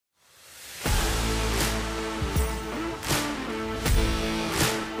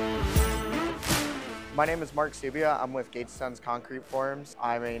My name is Marc Subia. I'm with Gates Sons Concrete Forms.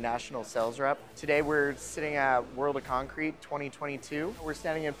 I'm a national sales rep. Today we're sitting at World of Concrete 2022. We're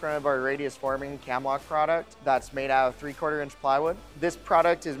standing in front of our radius forming Camlock product that's made out of 3/4 inch plywood. This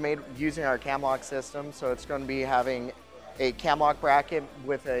product is made using our Camlock system, so it's going to be having a Camlock bracket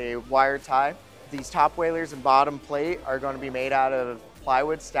with a wire tie. These top whalers and bottom plate are going to be made out of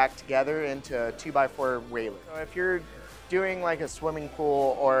plywood stacked together into a 2x4 whaler. So if you're doing like a swimming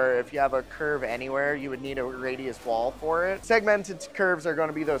pool, or if you have a curve anywhere, you would need a radius wall for it. Segmented curves are going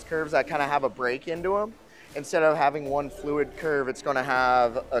to be those curves that kind of have a break into them. Instead of having one fluid curve, it's going to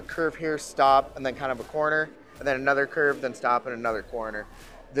have a curve here, stop, and then kind of a corner, and then another curve, then stop, and another corner.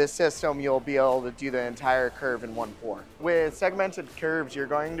 This system, you'll be able to do the entire curve in one pour. With segmented curves, you're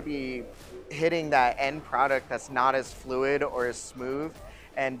going to be hitting that end product that's not as fluid or as smooth.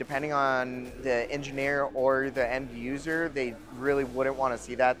 And depending on the engineer or the end user, they really wouldn't want to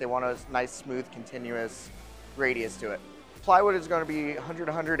see that. They want a nice, smooth, continuous radius to it. Plywood is going to be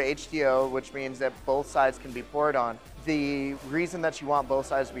 100-100 HDO, which means that both sides can be poured on. The reason that you want both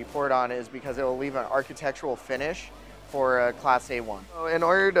sides to be poured on is because it will leave an architectural finish for a Class A1. So in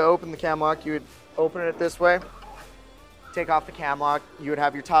order to open the Camlock, you would open it this way, take off the Camlock. You would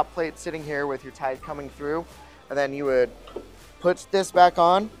have your top plate sitting here with your ties coming through, and then you would put this back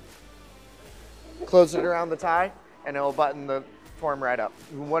on, close it around the tie, and it'll button the form right up.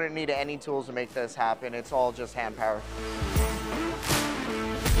 You wouldn't need any tools to make this happen. It's all just hand power.